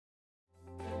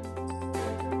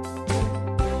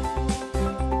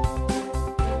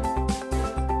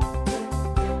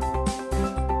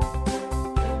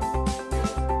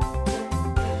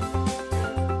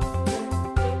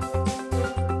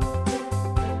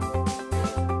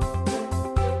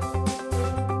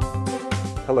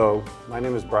Hello, my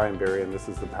name is Biery and this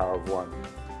is The Power of One.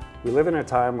 We live in a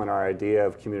time when our idea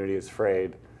of community is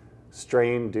frayed,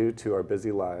 strained due to our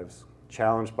busy lives,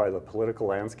 challenged by the political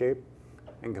landscape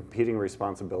and competing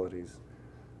responsibilities.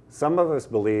 Some of us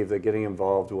believe that getting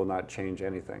involved will not change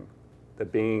anything,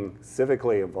 that being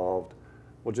civically involved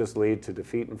will just lead to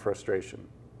defeat and frustration.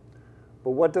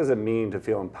 But what does it mean to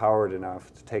feel empowered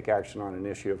enough to take action on an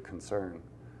issue of concern,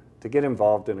 to get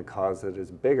involved in a cause that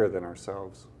is bigger than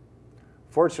ourselves?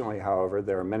 Fortunately, however,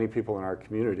 there are many people in our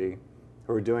community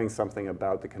who are doing something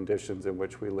about the conditions in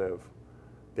which we live.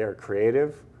 They are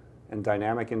creative and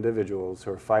dynamic individuals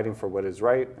who are fighting for what is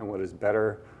right and what is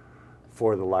better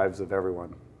for the lives of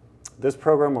everyone. This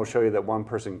program will show you that one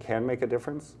person can make a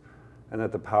difference and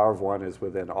that the power of one is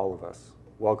within all of us.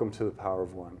 Welcome to the Power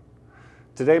of One.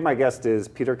 Today, my guest is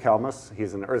Peter Kalmus.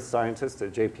 He's an earth scientist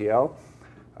at JPL.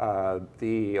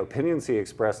 The opinions he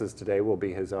expresses today will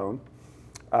be his own.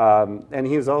 And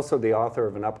he's also the author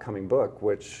of an upcoming book,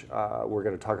 which we're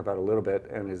going to talk about a little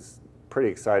bit and is pretty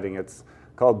exciting. It's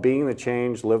called Being the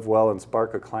Change, Live Well, and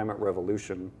Spark a Climate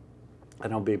Revolution.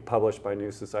 And it'll be published by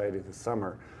New Society this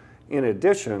summer. In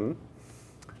addition,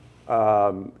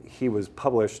 he was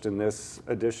published in this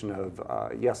edition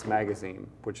of Yes Magazine,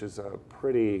 which is a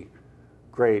pretty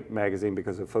great magazine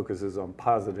because it focuses on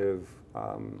positive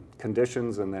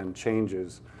conditions and then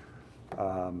changes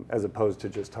as opposed to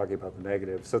just talking about the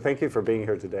negative. So thank you for being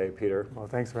here today, Peter. Well,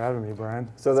 thanks for having me,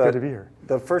 Brian. So it's good to be here.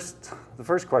 The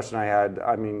first question I had,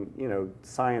 I mean, you know,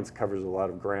 science covers a lot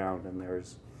of ground and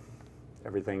there's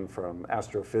everything from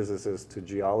astrophysicists to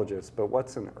geologists, but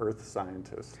what's an earth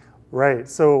scientist? Right,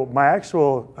 so my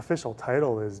actual official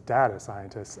title is data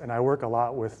scientist, and I work a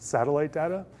lot with satellite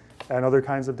data and other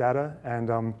kinds of data, and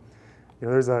you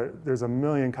know, there's a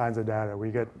million kinds of data.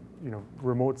 We get, you know,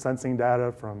 remote sensing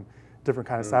data from different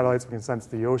kinds of satellites. We can sense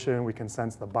the ocean, we can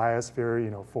sense the biosphere, you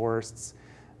know, forests.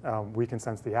 We can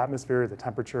sense the atmosphere, the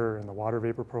temperature, and the water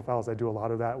vapor profiles. I do a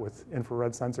lot of that with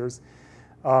infrared sensors.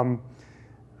 An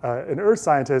earth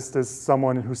scientist is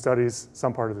someone who studies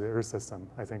some part of the earth system.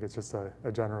 I think it's just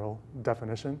a general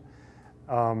definition.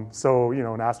 So, you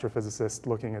know, an astrophysicist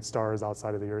looking at stars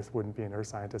outside of the earth wouldn't be an earth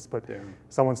scientist, but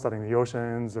someone studying the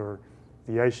oceans or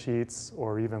the ice sheets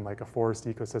or even like a forest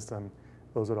ecosystem,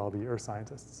 those would all be earth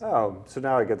scientists. Oh, so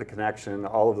now I get the connection.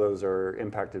 All of those are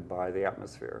impacted by the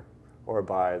atmosphere or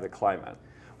by the climate.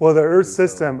 Well, the earth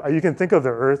system, you can think of the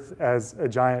earth as a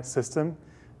giant system,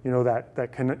 you know,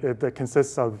 that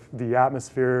consists of the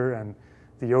atmosphere and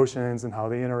the oceans and how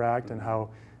they interact and how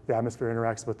the atmosphere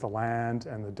interacts with the land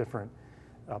and the different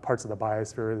parts of the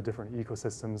biosphere, the different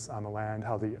ecosystems on the land,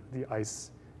 how the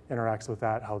ice interacts with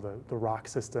that, how the rock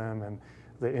system and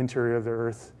the interior of the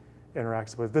earth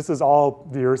interacts with. This is all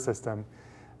the earth system.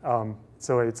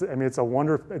 So it's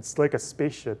it's like a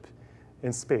spaceship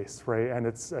in space, right? And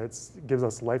it gives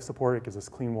us life support, it gives us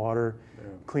clean water,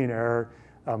 clean air.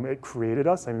 It created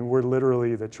us. I mean, we're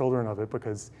literally the children of it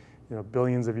because, you know,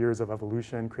 billions of years of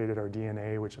evolution created our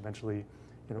DNA, which eventually,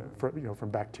 you know, from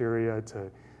bacteria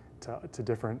to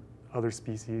different other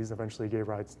species, eventually gave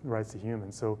rise to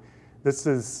humans. So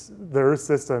the Earth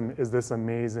system is this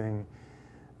amazing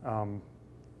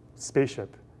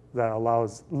spaceship that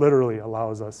literally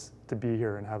allows us to be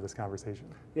here and have this conversation.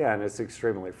 Yeah, and it's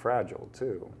extremely fragile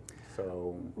too.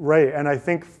 So right, and I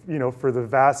think, you know, for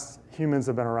the humans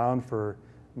have been around for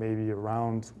maybe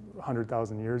around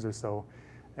 100,000 years or so,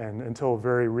 and until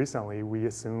very recently, we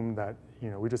assumed that,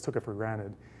 you know, we just took it for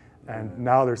granted. And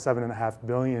now there's 7.5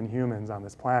 billion humans on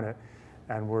this planet,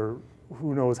 and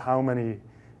who knows how many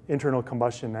internal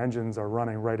combustion engines are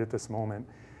running right at this moment.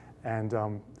 And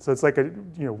so it's like, you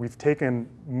know, we've taken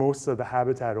most of the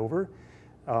habitat over.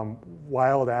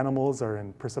 Wild animals are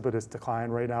in precipitous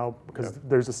decline right now because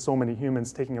there's just so many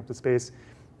humans taking up the space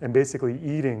and basically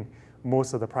eating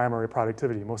most of the primary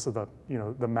productivity, most of the, you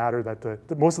know, the matter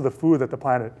that most of the food that the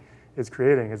planet is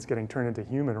creating is getting turned into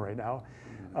human right now.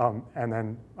 And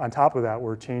then on top of that,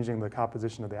 we're changing the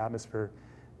composition of the atmosphere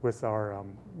with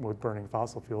with burning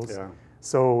fossil fuels. Yeah.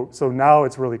 So now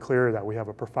it's really clear that we have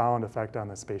a profound effect on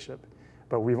the spaceship,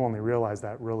 but we've only realized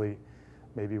that really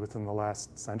maybe within the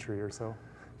last century or so.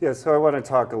 Yeah, so I want to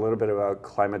talk a little bit about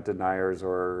climate deniers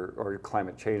or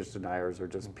climate change deniers or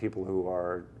just people who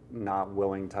are not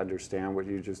willing to understand what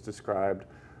you just described.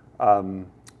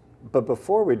 But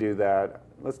before we do that,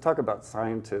 let's talk about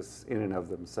scientists in and of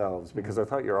themselves, because I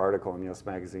thought your article in Yes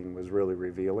Magazine was really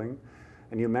revealing.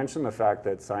 And you mentioned the fact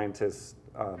that scientists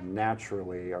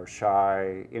naturally are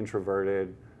shy,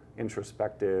 introverted,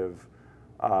 introspective,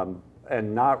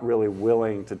 and not really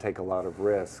willing to take a lot of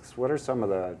risks. What are some of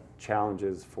the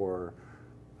challenges for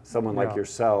someone like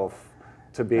yourself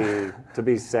to be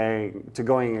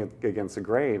going against the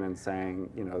grain and saying,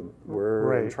 you know,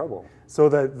 we're in trouble. So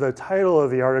the title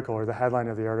of the article, or the headline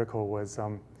of the article, was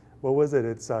what was it?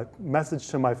 It's a message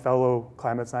to my fellow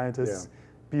climate scientists: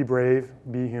 be brave,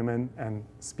 be human, and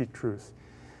speak truth.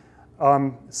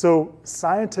 So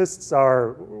scientists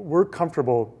we're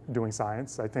comfortable doing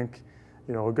science. I think,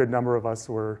 you know, a good number of us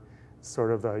were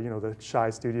sort of the shy,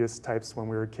 studious types when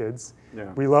we were kids.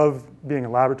 Yeah. We love being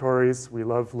in laboratories. We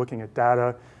love looking at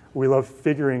data. We love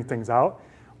figuring things out.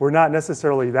 We're not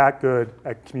necessarily that good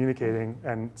at communicating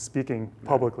and speaking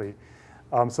publicly.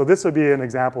 So this would be an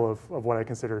example of what I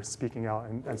consider speaking out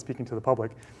and speaking to the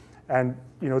public. And,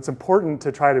 you know, it's important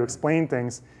to try to explain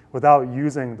things without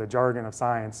using the jargon of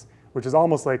science, which is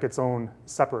almost like its own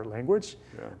separate language.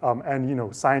 Yeah. And, you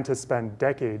know, scientists spend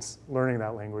decades learning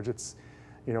that language. It's,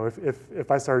 you know, if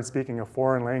I started speaking a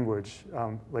foreign language,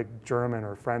 like German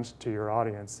or French, to your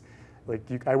audience, like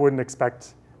I wouldn't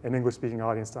expect an English-speaking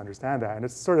audience to understand that. And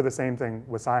it's sort of the same thing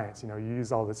with science. You know, you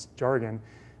use all this jargon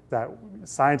that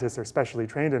scientists are specially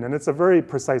trained in, and it's a very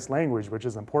precise language, which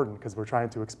is important because we're trying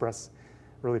to express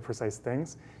really precise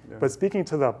things. Yeah. But speaking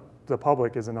to the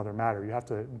public is another matter. You have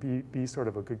to be sort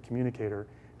of a good communicator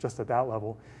just at that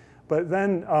level. But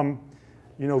then,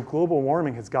 you know, global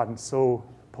warming has gotten so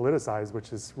politicized,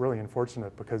 which is really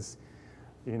unfortunate because,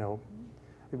 you know,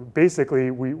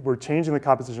 basically we're changing the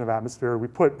composition of atmosphere. We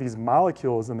put these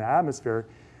molecules in the atmosphere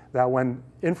that when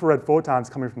infrared photons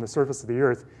coming from the surface of the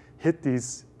Earth hit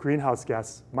these greenhouse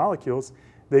gas molecules,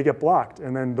 they get blocked,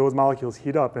 and then those molecules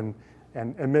heat up and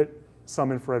emit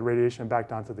some infrared radiation back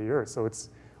down to the Earth. So it's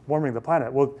warming the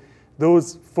planet. Well,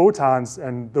 those photons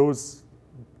and those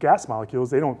gas molecules,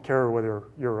 they don't care whether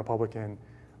you're a Republican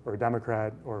or a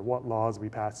Democrat or what laws we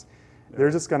pass. Yeah.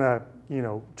 They're just gonna, you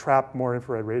know, trap more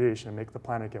infrared radiation and make the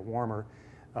planet get warmer.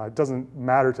 It doesn't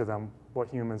matter to them what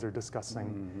humans are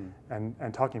discussing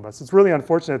and talking about. So it's really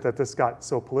unfortunate that this got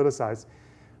so politicized.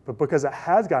 But because it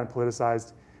has gotten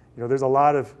politicized, you know, there's a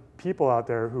lot of people out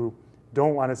there who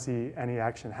don't want to see any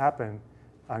action happen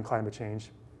on climate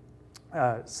change.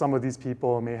 Some of these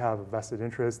people may have a vested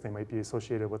interest. They might be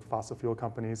associated with fossil fuel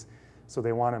companies, so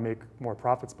they want to make more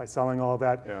profits by selling all of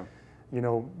that. Yeah. You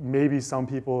know, maybe some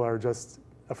people are just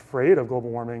afraid of global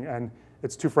warming and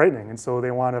it's too frightening, and so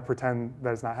they want to pretend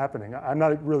that it's not happening. I'm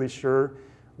not really sure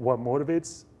what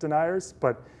motivates deniers,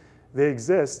 but they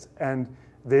exist, and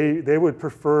they would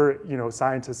prefer, you know,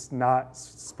 scientists not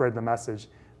spread the message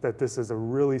that this is a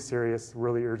really serious,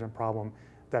 really urgent problem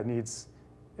that needs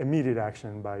immediate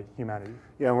action by humanity.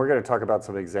 Yeah, and we're going to talk about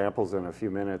some examples in a few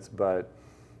minutes, but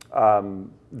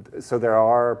so there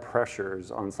are pressures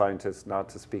on scientists not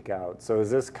to speak out. So is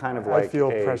this kind of like I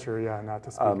feel pressure, yeah, not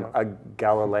to speak out. A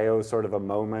Galileo sort of a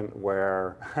moment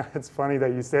where... It's funny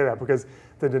that you say that, because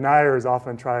the deniers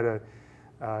often try to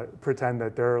pretend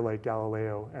that they're like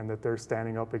Galileo and that they're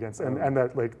standing up against, and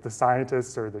that like the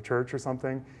scientists or the church or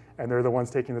something, and they're the ones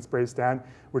taking this brave stand,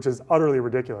 which is utterly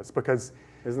ridiculous because...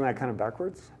 Isn't that kind of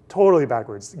backwards? Totally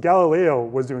backwards. Galileo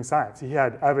was doing science. He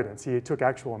had evidence. He took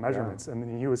actual measurements,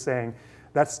 and he was saying,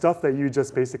 that stuff that you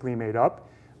just basically made up,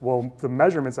 well, the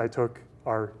measurements I took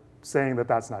are saying that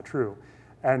that's not true.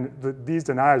 And these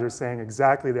deniers are saying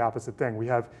exactly the opposite thing. We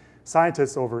have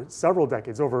scientists over several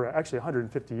decades, over actually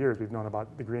 150 years, we've known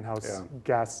about the greenhouse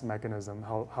gas mechanism,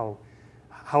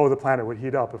 how the planet would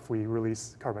heat up if we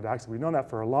release carbon dioxide. We've known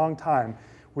that for a long time.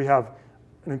 We have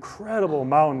an incredible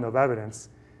mountain of evidence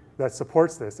that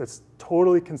supports this. It's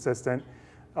totally consistent.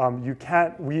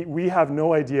 We have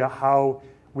no idea how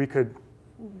we could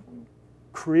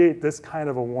create this kind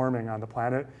of a warming on the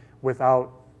planet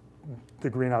without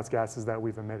the greenhouse gases that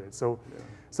we've emitted. So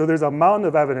there's a mountain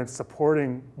of evidence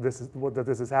supporting this, that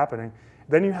this is happening.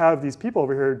 Then you have these people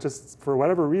over here just for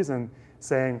whatever reason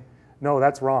saying, no,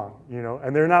 that's wrong, you know,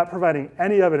 and they're not providing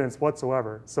any evidence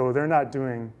whatsoever. So they're not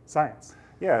doing science.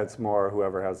 Yeah, it's more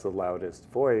whoever has the loudest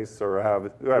voice or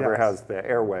whoever has the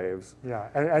airwaves. Yeah,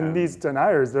 and these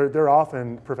deniers, they're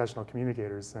often professional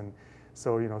communicators, and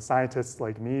so, you know, scientists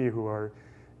like me who are,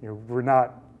 you know, we're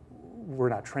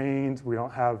not trained, we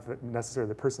don't have necessarily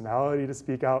the personality to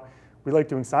speak out. We like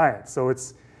doing science, so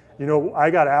it's, you know, I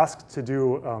got asked to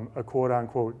do a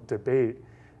quote-unquote debate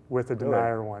with a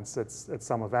denier once at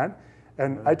some event.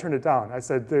 And I turned it down. I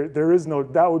said, there is no,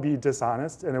 that would be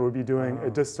dishonest, and it would be doing a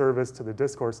disservice to the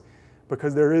discourse,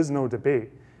 because there is no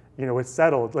debate. You know, it's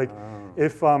settled. Like,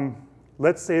 if,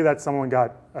 let's say that someone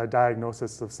got a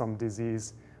diagnosis of some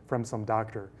disease from some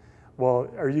doctor. Well,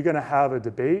 are you gonna have a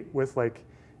debate with, like,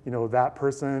 you know, that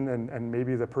person and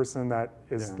maybe the person that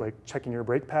is like checking your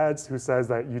brake pads who says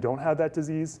that you don't have that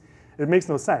disease? It makes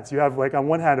no sense. You have, like, on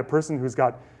one hand, a person who's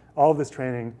got all of this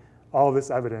training, all of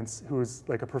this evidence, who's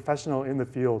like a professional in the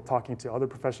field talking to other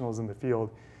professionals in the field,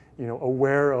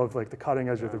 aware of like the cutting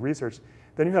edge of the research,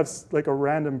 then you have like a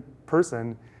random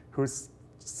person who's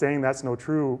saying that's not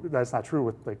true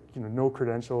with like no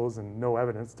credentials and no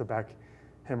evidence to back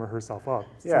him or herself up.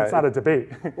 So it's not a debate.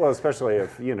 Well, especially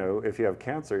if if you have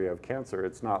cancer, you have cancer.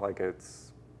 It's not like it's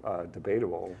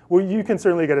debatable. Well, you can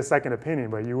certainly get a second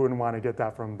opinion, but you wouldn't want to get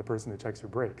that from the person who checks your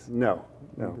brakes. No.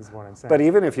 Is what I'm saying. But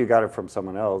even if you got it from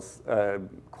someone else,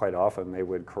 quite often they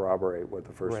would corroborate what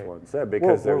the first one said,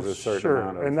 because there's a certain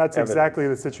amount of and that's evidence. Exactly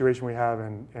the situation we have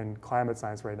in climate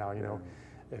science right now.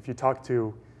 If you talk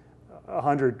to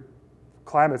 100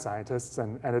 climate scientists,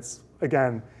 and it's,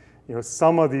 again,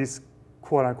 some of these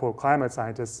quote unquote climate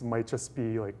scientists might just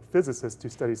be like physicists who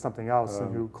study something else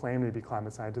and who claim to be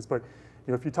climate scientists. But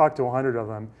if you talk to 100 of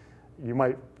them, you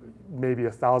might, maybe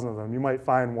 1,000 of them, you might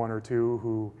find one or two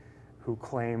who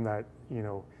claim that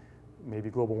maybe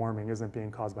global warming isn't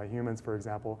being caused by humans, for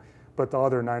example. But the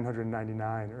other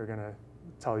 999 are going to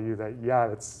tell you that,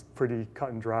 yeah, it's pretty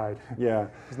cut and dried. Yeah.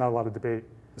 There's not a lot of debate.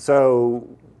 So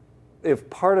if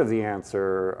part of the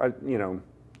answer,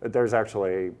 there's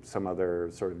actually some other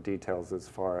sort of details as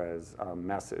far as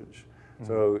message.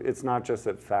 So it's not just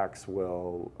that facts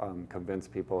will convince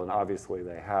people, and obviously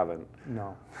they haven't.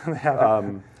 No, they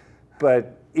haven't.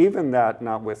 But even that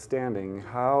notwithstanding,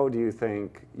 how do you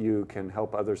think you can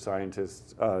help other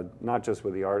scientists, not just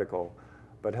with the article,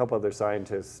 but help other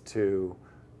scientists to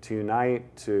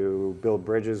unite, to build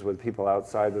bridges with people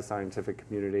outside the scientific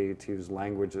community, to use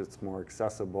language that's more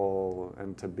accessible,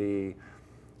 and to be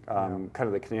kind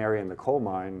of the canary in the coal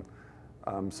mine,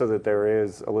 so that there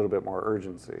is a little bit more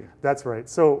urgency? That's right.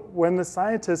 So when the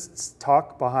scientists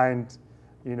talk behind,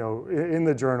 in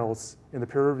the journals, in the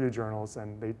peer-reviewed journals,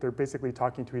 and they're basically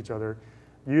talking to each other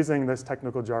using this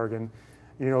technical jargon,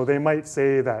 they might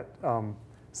say that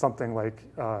something like,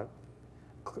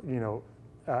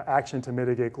 action to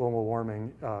mitigate global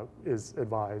warming is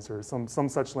advised, or some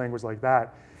such language like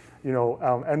that,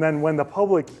 and then when the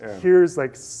public hears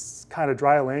like kind of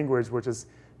dry language, which is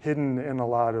hidden in a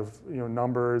lot of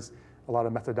numbers, a lot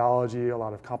of methodology, a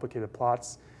lot of complicated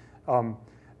plots,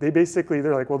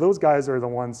 they're like, well, those guys are the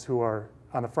ones who are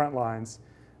on the front lines.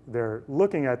 They're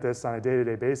looking at this on a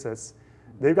day-to-day basis.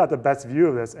 They've got the best view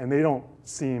of this, and they don't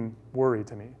seem worried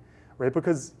to me. Right?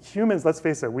 Because humans, let's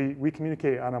face it, we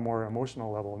communicate on a more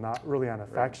emotional level, not really on a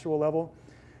factual level.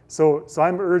 So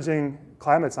I'm urging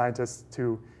climate scientists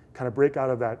to kind of break out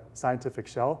of that scientific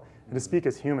shell and to speak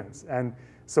as humans. And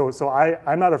so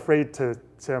I'm not afraid to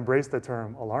embrace the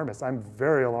term alarmist. I'm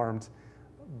very alarmed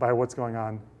by what's going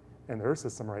on in the Earth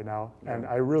system right now. And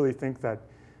I really think that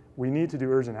we need to do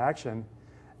urgent action.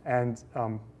 And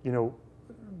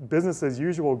business as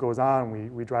usual goes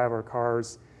on. We drive our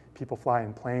cars. People fly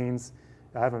in planes.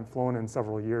 I haven't flown in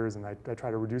several years, and I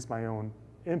try to reduce my own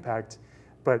impact.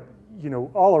 But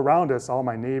all around us, all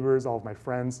my neighbors, all of my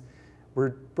friends,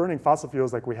 we're burning fossil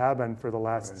fuels like we have been for the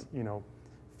last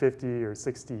 50 or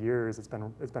 60 years. It's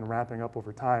been ramping up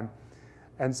over time.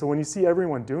 And so when you see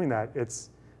everyone doing that, it's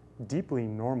deeply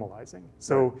normalizing.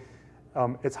 So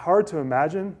it's hard to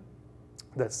imagine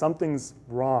that something's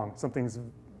wrong, something's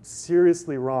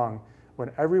seriously wrong, when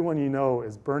everyone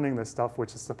is burning this stuff,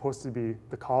 which is supposed to be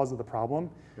the cause of the problem.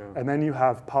 And then you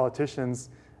have politicians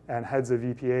and heads of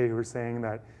EPA who are saying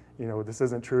that this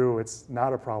isn't true, it's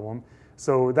not a problem.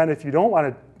 So then if you don't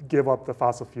want to give up the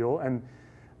fossil fuel, and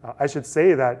I should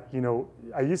say that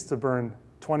I used to burn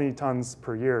 20 tons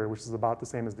per year, which is about the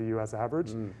same as the US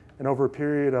average. And over a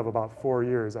period of about 4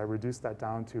 years, I reduced that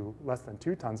down to less than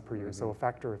 2 tons per year, so a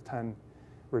factor of 10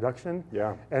 reduction.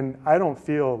 And I don't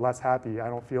feel less happy. I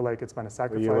don't feel like it's been a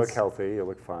sacrifice. Well, you look healthy, you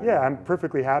look fine. Yeah, I'm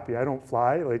perfectly happy. I don't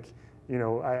fly.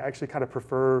 I actually kind of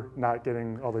prefer not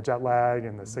getting all the jet lag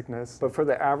and the sickness. But for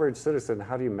the average citizen,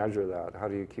 how do you measure that? How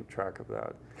do you keep track of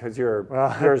that? Because you're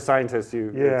a scientist,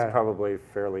 it's probably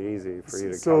fairly easy for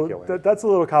you to calculate. So that's a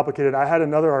little complicated. I had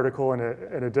another article in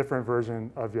a different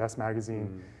version of Yes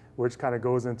Magazine, which kind of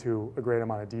goes into a great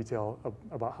amount of detail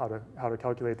about how to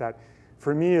calculate that.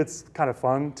 For me, it's kind of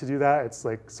fun to do that. It's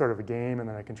like sort of a game, and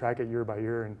then I can track it year by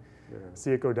year and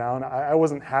see it go down. I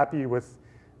wasn't happy with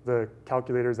the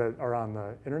calculators that are on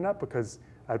the internet, because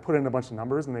I'd put in a bunch of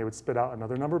numbers and they would spit out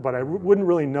another number, but I wouldn't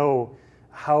really know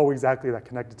how exactly that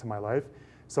connected to my life.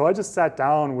 So I just sat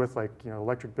down with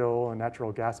electric bill and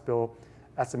natural gas bill,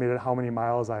 estimated how many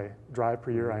miles I drive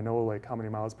per year. I know how many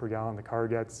miles per gallon the car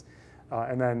gets,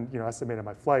 and then estimated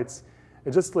my flights.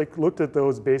 It just looked at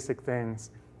those basic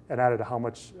things and added to how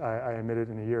much I emitted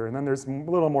in a year. And then there's a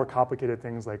little more complicated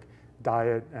things like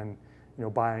diet and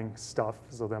buying stuff,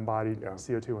 so the embodied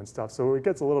CO2 and stuff. So it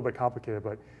gets a little bit complicated,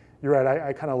 but you're right,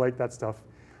 I kind of like that stuff.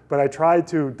 But I tried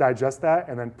to digest that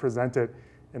and then present it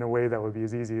in a way that would be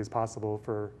as easy as possible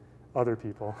for other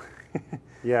people.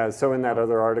 Yeah, so in that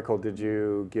other article, did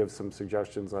you give some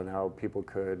suggestions on how people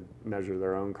could measure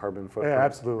their own carbon footprint? Yeah,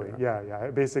 absolutely.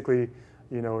 Yeah. Basically,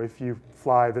 if you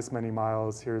fly this many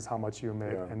miles, here's how much you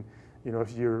emit. Yeah. And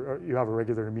if you have a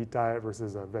regular meat diet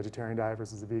versus a vegetarian diet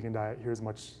versus a vegan diet, here's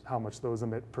how much those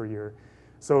emit per year.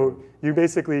 So you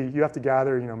have to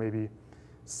gather, maybe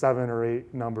 7 or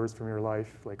 8 numbers from your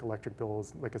life, like electric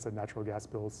bills, like I said, natural gas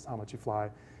bills, how much you fly,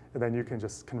 and then you can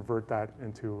just convert that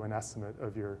into an estimate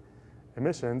of your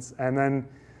emissions. And then,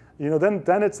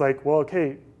 then it's like, well,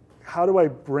 okay, how do I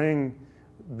bring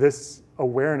this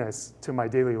awareness to my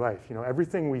daily life?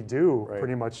 Everything we do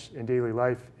pretty much in daily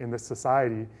life in this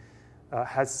society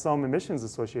has some emissions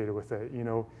associated with it.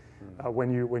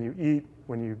 When you eat,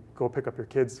 when you go pick up your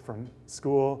kids from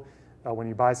school, when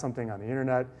you buy something on the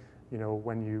internet,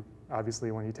 when you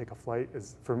take a flight,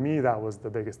 for me that was the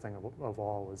biggest thing of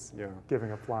all, was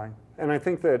giving up flying. And I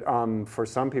think that for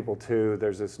some people too,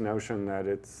 there's this notion that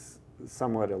it's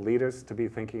somewhat elitist to be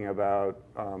thinking about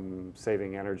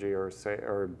saving energy, or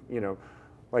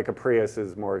like a Prius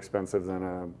is more expensive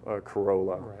than a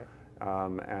Corolla.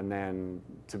 Right. And then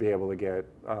to be able to get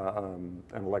an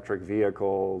electric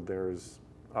vehicle, there's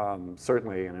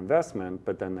certainly an investment,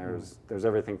 but then there's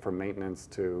everything from maintenance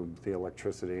to the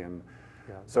electricity. And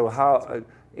so how,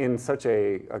 in such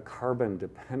a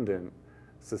carbon-dependent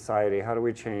society, how do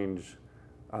we change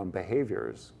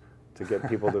behaviors to get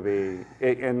people to be,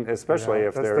 and especially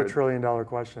if that's the trillion-dollar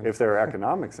question. If there are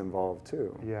economics involved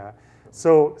too. Yeah.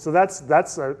 So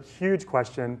that's a huge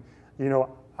question.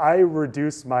 I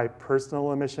reduce my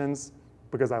personal emissions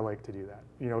because I like to do that.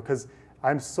 Because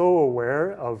I'm so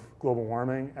aware of global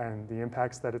warming and the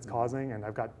impacts that it's causing, and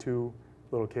I've got 2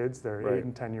 little kids. They're 8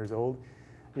 and 10 years old.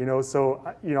 So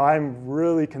I'm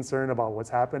really concerned about what's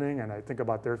happening, and I think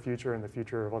about their future and the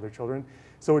future of other children.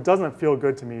 So it doesn't feel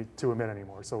good to me to emit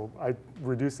anymore. So I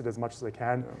reduce it as much as I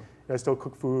can. I still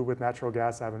cook food with natural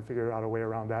gas. I haven't figured out a way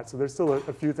around that. So there's still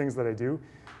a few things that I do.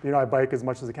 I bike as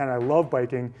much as I can. I love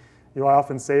biking. I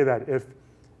often say that if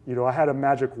I had a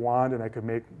magic wand and I could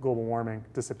make global warming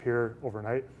disappear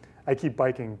overnight, I keep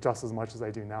biking just as much as I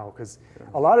do now, because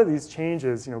a lot of these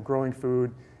changes, growing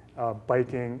food,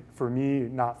 biking, for me,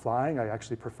 not flying, I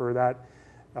actually prefer that.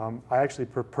 I actually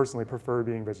personally prefer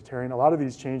being vegetarian. A lot of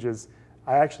these changes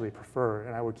I actually prefer,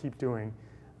 and I would keep doing,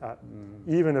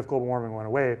 even if global warming went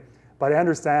away. But I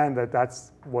understand that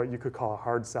that's what you could call a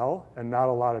hard sell, and not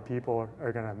a lot of people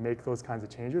are going to make those kinds of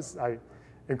changes. I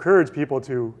encourage people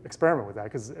to experiment with that,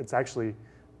 because it's actually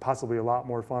possibly a lot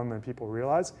more fun than people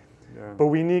realize. But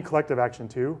we need collective action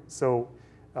too. So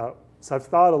I've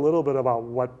thought a little bit about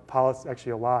what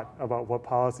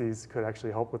policies could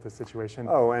actually help with the situation.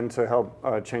 Oh, and to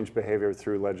help change behavior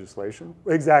through legislation?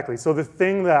 Exactly. So the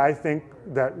thing that I think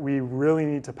that we really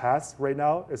need to pass right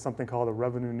now is something called a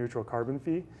revenue neutral carbon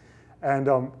fee. And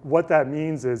what that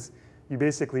means is you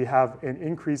basically have an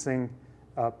increasing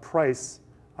price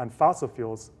on fossil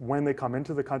fuels when they come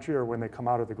into the country or when they come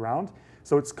out of the ground.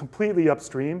 So it's completely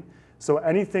upstream. So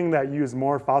anything that used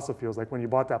more fossil fuels, like when you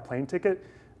bought that plane ticket,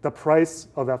 the price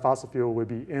of that fossil fuel would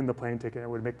be in the plane ticket. It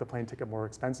would make the plane ticket more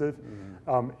expensive.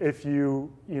 If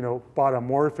you bought a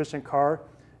more efficient car,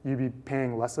 you'd be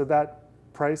paying less of that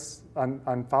price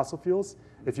on fossil fuels.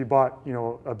 If you bought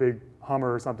a big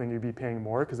Hummer or something, you'd be paying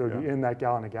more because it would be in that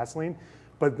gallon of gasoline.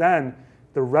 But then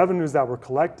the revenues that were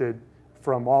collected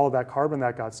from all of that carbon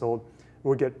that got sold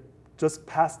would get just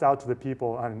passed out to the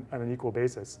people on an equal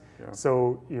basis.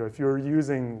 So if you're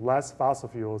using less fossil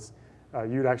fuels,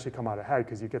 you'd actually come out ahead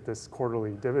because you get this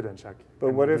quarterly dividend check.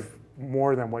 But what if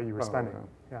more than what you were spending?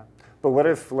 But what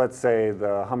if, let's say,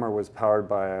 the Hummer was powered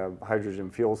by a hydrogen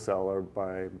fuel cell or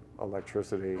by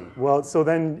electricity? Well, so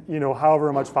then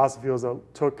however much fossil fuels it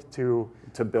took to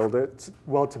build it.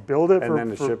 Well, to build it and then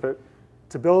to ship it.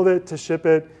 To build it, to ship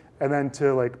it, and then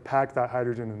to pack that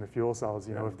hydrogen in the fuel cells.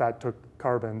 If that took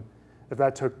carbon, if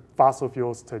that took fossil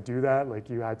fuels to do that,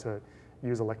 you had to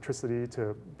use electricity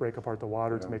to break apart the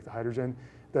water to make the hydrogen,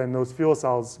 then those fuel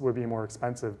cells would be more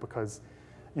expensive because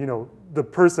the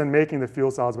person making the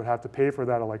fuel cells would have to pay for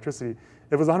that electricity.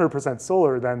 If it was 100%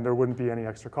 solar, then there wouldn't be any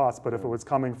extra cost. But if it was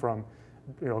coming from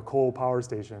a coal power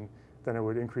station, then it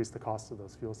would increase the cost of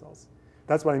those fuel cells.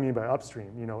 That's what I mean by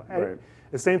upstream.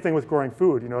 The same thing with growing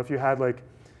food. If you had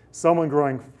someone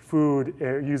growing food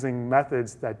using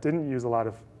methods that didn't use a lot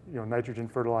of nitrogen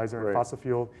fertilizer and fossil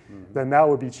fuel, then that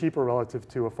would be cheaper relative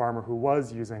to a farmer who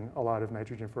was using a lot of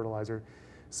nitrogen fertilizer.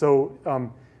 So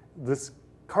this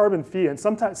carbon fee, and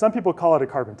sometimes some people call it a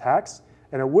carbon tax,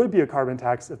 And it would be a carbon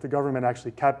tax if the government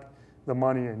actually kept the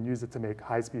money and used it to make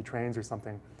high-speed trains or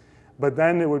something. But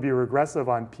then it would be regressive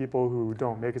on people who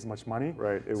don't make as much money.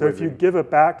 Right. So if you give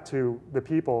it back to the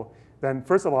people, then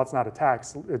first of all, it's not a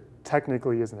tax. It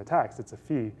technically isn't a tax, it's a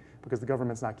fee, because the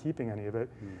government's not keeping any of it.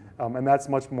 And that's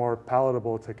much more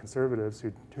palatable to conservatives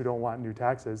who don't want new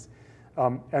taxes.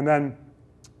 And then,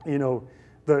 you know,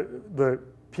 the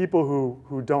people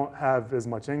who don't have as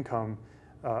much income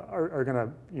are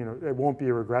gonna, you know, it won't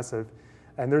be regressive.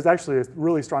 And there's actually a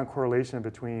really strong correlation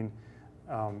between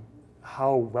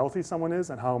how wealthy someone is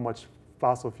and how much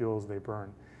fossil fuels they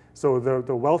burn. So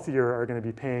the wealthier are gonna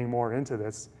be paying more into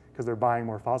this because they're buying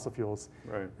more fossil fuels.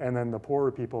 Right. And then the poorer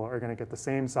people are gonna get the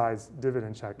same size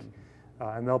dividend check.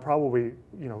 And they'll probably,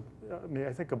 you know,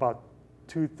 I think about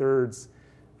 2/3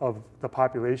 of the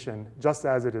population, just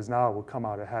as it is now, will come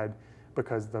out ahead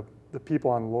because the people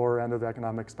on the lower end of the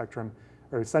economic spectrum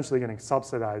are essentially getting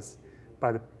subsidized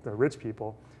by the rich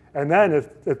people. And then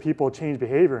if people change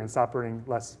behavior and stop burning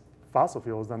less fossil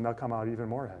fuels, then they'll come out even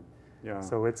more ahead. Yeah.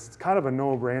 So it's kind of a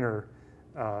no-brainer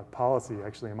policy,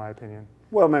 actually, in my opinion.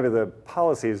 Well, maybe the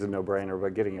policy is a no-brainer,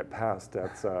 but getting it passed,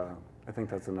 that's, I think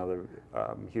that's another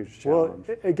huge challenge.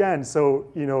 Well, again, so,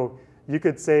 you know, you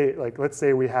could say, like, let's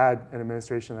say we had an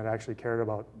administration that actually cared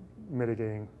about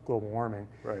mitigating global warming.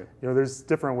 Right. You know, there's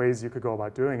different ways you could go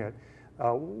about doing it.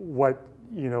 What,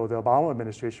 you know, the Obama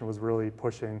administration was really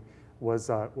pushing was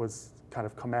kind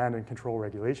of command and control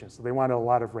regulations. So they wanted a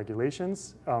lot of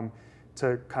regulations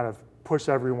to kind of push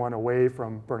everyone away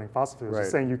from burning fossil fuels, Right.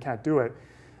 just saying you can't do it.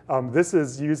 This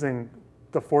is using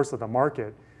the force of the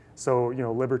market. So, you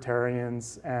know,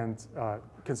 libertarians and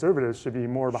conservatives should be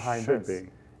more behind this. Should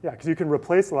be. Yeah, because you can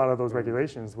replace a lot of those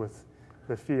regulations with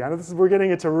the fee. I know we're getting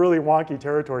into really wonky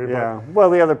territory. Yeah. But, well,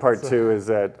 the other part too is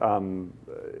that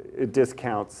it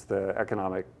discounts the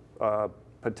economic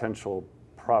potential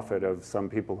profit of some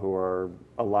people who are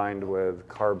aligned with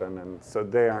carbon, and so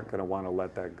they aren't going to want to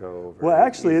let that go. Well,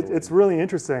 actually, easily. it's really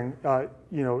interesting.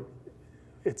 You know,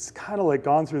 it's kind of like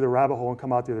gone through the rabbit hole and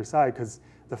come out the other side, because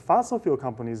the fossil fuel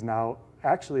companies now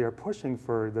actually are pushing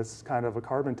for this kind of a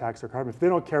carbon tax or carbon. They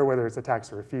don't care whether it's a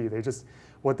tax or a fee. They just,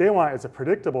 what they want is a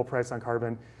predictable price on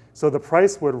carbon. So the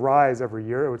price would rise every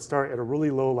year. It would start at a really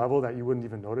low level that you wouldn't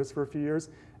even notice for a few years.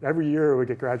 Every year it would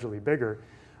get gradually bigger.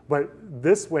 But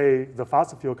this way, the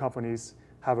fossil fuel companies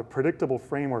have a predictable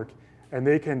framework and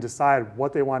they can decide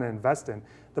what they want to invest in.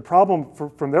 The problem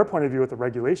from their point of view with the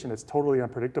regulation, it's totally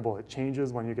unpredictable. It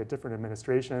changes when you get different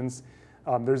administrations.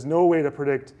 There's no way to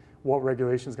predict what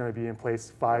regulation is going to be in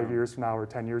place 5 years from now or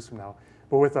 10 years from now.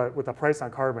 But with a price on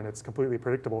carbon, it's completely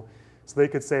predictable. So they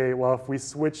could say, well, if we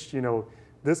switch, you know,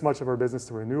 this much of our business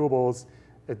to renewables,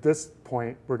 at this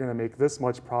point, we're going to make this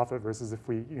much profit versus if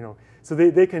we, you know, so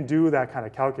they can do that kind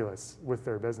of calculus with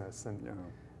their business. And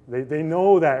they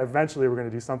know that eventually we're going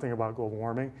to do something about global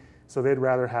warming, so they'd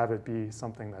rather have it be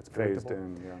something that's predictable.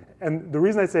 Phased in, yeah. And the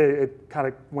reason I say it kind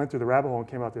of went through the rabbit hole and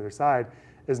came out the other side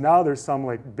is now there's some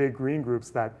like big green groups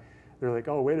that they're like,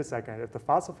 oh, wait a second, if the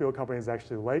fossil fuel companies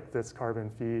actually like this carbon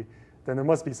fee, then there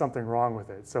must be something wrong with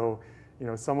it. So, you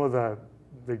know, some of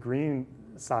the green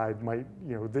side might,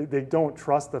 you know, they don't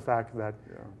trust the fact that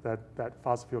that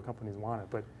fossil fuel companies want it,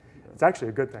 but it's actually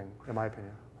a good thing, in my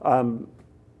opinion.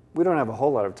 We don't have a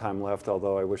whole lot of time left,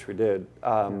 although I wish we did.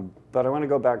 But I want to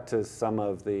go back to some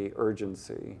of the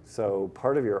urgency. So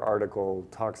part of your article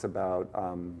talks about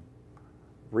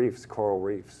reefs, coral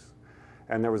reefs.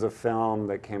 And there was a film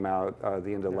that came out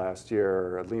the end of last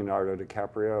year, Leonardo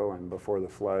DiCaprio and Before the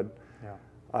Flood.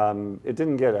 It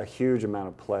didn't get a huge amount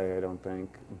of play, I don't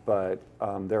think, but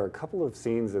there are a couple of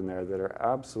scenes in there that are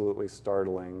absolutely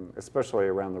startling, especially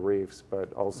around the reefs,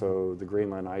 but also the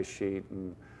Greenland ice sheet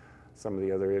and some of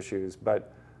the other issues.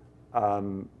 But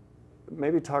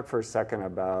maybe talk for a second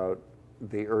about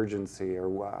the urgency,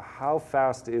 or how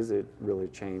fast is it really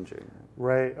changing?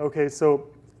 Right, okay, so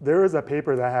there was a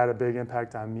paper that had a big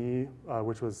impact on me,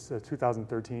 which was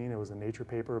 2013. It was a Nature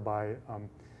paper by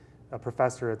a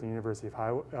professor at the University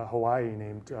of Hawaii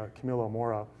named Camilo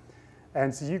Mora.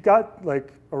 And so you've got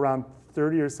like around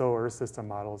 30 or so Earth system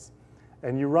models,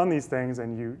 and you run these things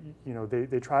and you know,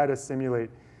 they try to simulate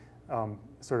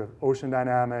sort of ocean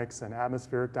dynamics and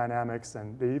atmospheric dynamics,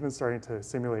 and they're even starting to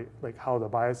simulate like how the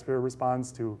biosphere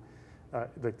responds to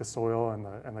like the soil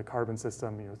and the carbon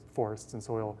system, you know, forests and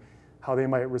soil, how they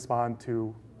might respond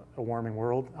to a warming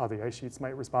world, how the ice sheets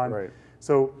might respond. Right.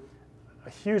 So a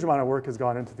huge amount of work has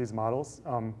gone into these models,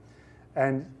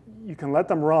 and you can let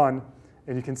them run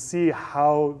and you can see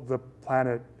how the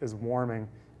planet is warming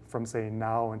from say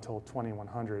now until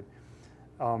 2100.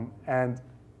 And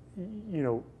you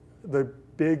know, the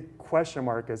big question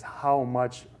mark is how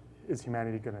much is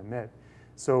humanity going to emit?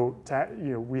 So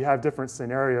we have different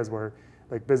scenarios where,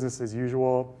 like business as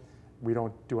usual, we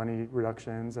don't do any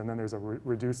reductions, and then there's a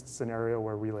reduced scenario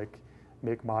where we like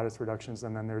make modest reductions,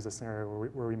 and then there's a scenario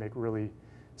where we make really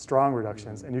strong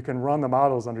reductions. And you can run the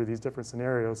models under these different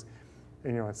scenarios,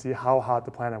 and see how hot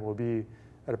the planet will be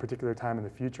at a particular time in the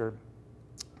future.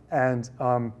 And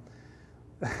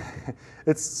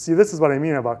see, this is what I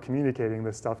mean about communicating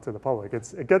this stuff to the public.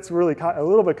 It gets really a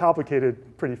little bit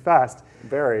complicated pretty fast.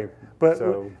 Very. But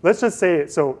let's just say,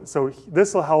 so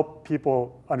this will help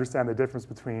people understand the difference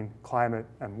between climate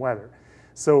and weather.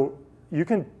 So you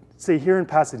can say here in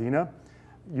Pasadena,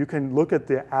 you can look at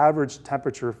the average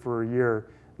temperature for a year,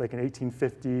 like in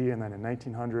 1850, and then in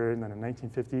 1900, and then in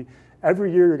 1950.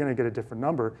 Every year you're going to get a different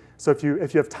number. So if you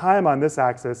have time on this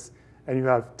axis, and you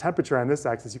have temperature on this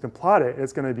axis, you can plot it, and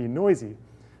it's going to be noisy.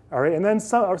 All right, and then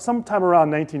sometime around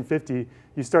 1950,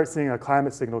 you start seeing a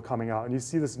climate signal coming out, and you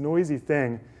see this noisy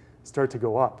thing start to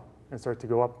go up, and start to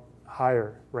go up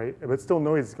higher, right? But still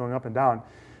noise is going up and down.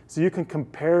 So you can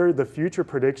compare the future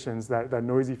predictions, that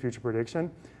noisy future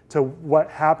prediction, to what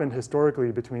happened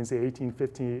historically between, say,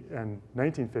 1850 and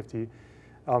 1950.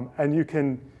 And you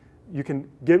can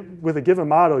with a given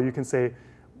model, you can say,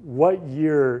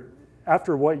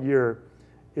 after what year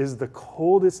is the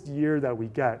coldest year that we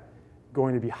get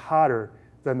going to be hotter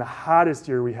than the hottest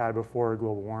year we had before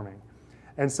global warming?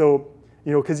 And so,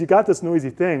 because you got this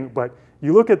noisy thing, but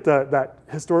you look at that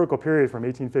historical period from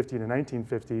 1850 to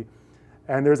 1950,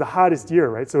 and there's a hottest year,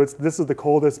 right? So this is the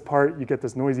coldest part, you get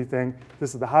this noisy thing,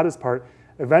 this is the hottest part.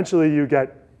 Eventually you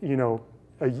get,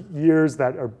 years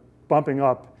that are bumping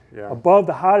up above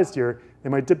the hottest year. They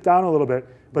might dip down a little bit,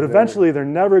 but eventually they're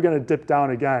never going to dip down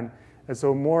again. And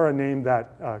so Mora named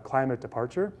that climate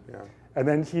departure. Yeah. And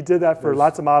then he did that for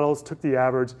lots of models, took the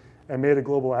average, and made a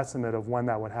global estimate of when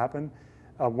that would happen.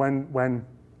 When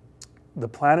the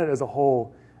planet as a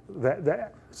whole,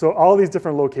 so all these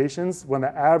different locations, when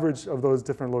the average of those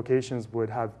different locations would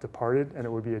have departed, and it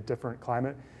would be a different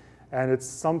climate. And it's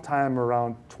sometime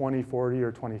around 2040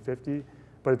 or 2050,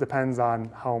 but it depends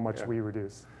on how much we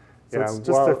reduce. So it's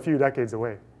just a few decades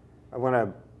away. I want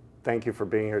to thank you for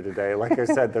being here today. Like I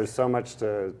said, there's so much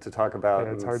to talk about,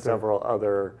 and several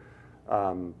other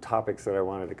topics that I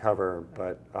wanted to cover,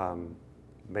 but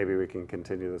maybe we can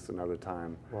continue this another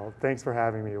time. Well, thanks for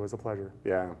having me. It was a pleasure.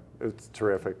 Yeah, it's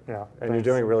terrific. Yeah, and you're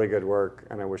doing really good work,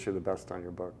 and I wish you the best on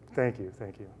your book. Thank you,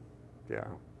 thank you. Yeah,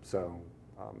 so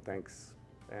thanks,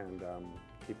 and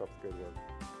keep up the good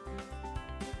work.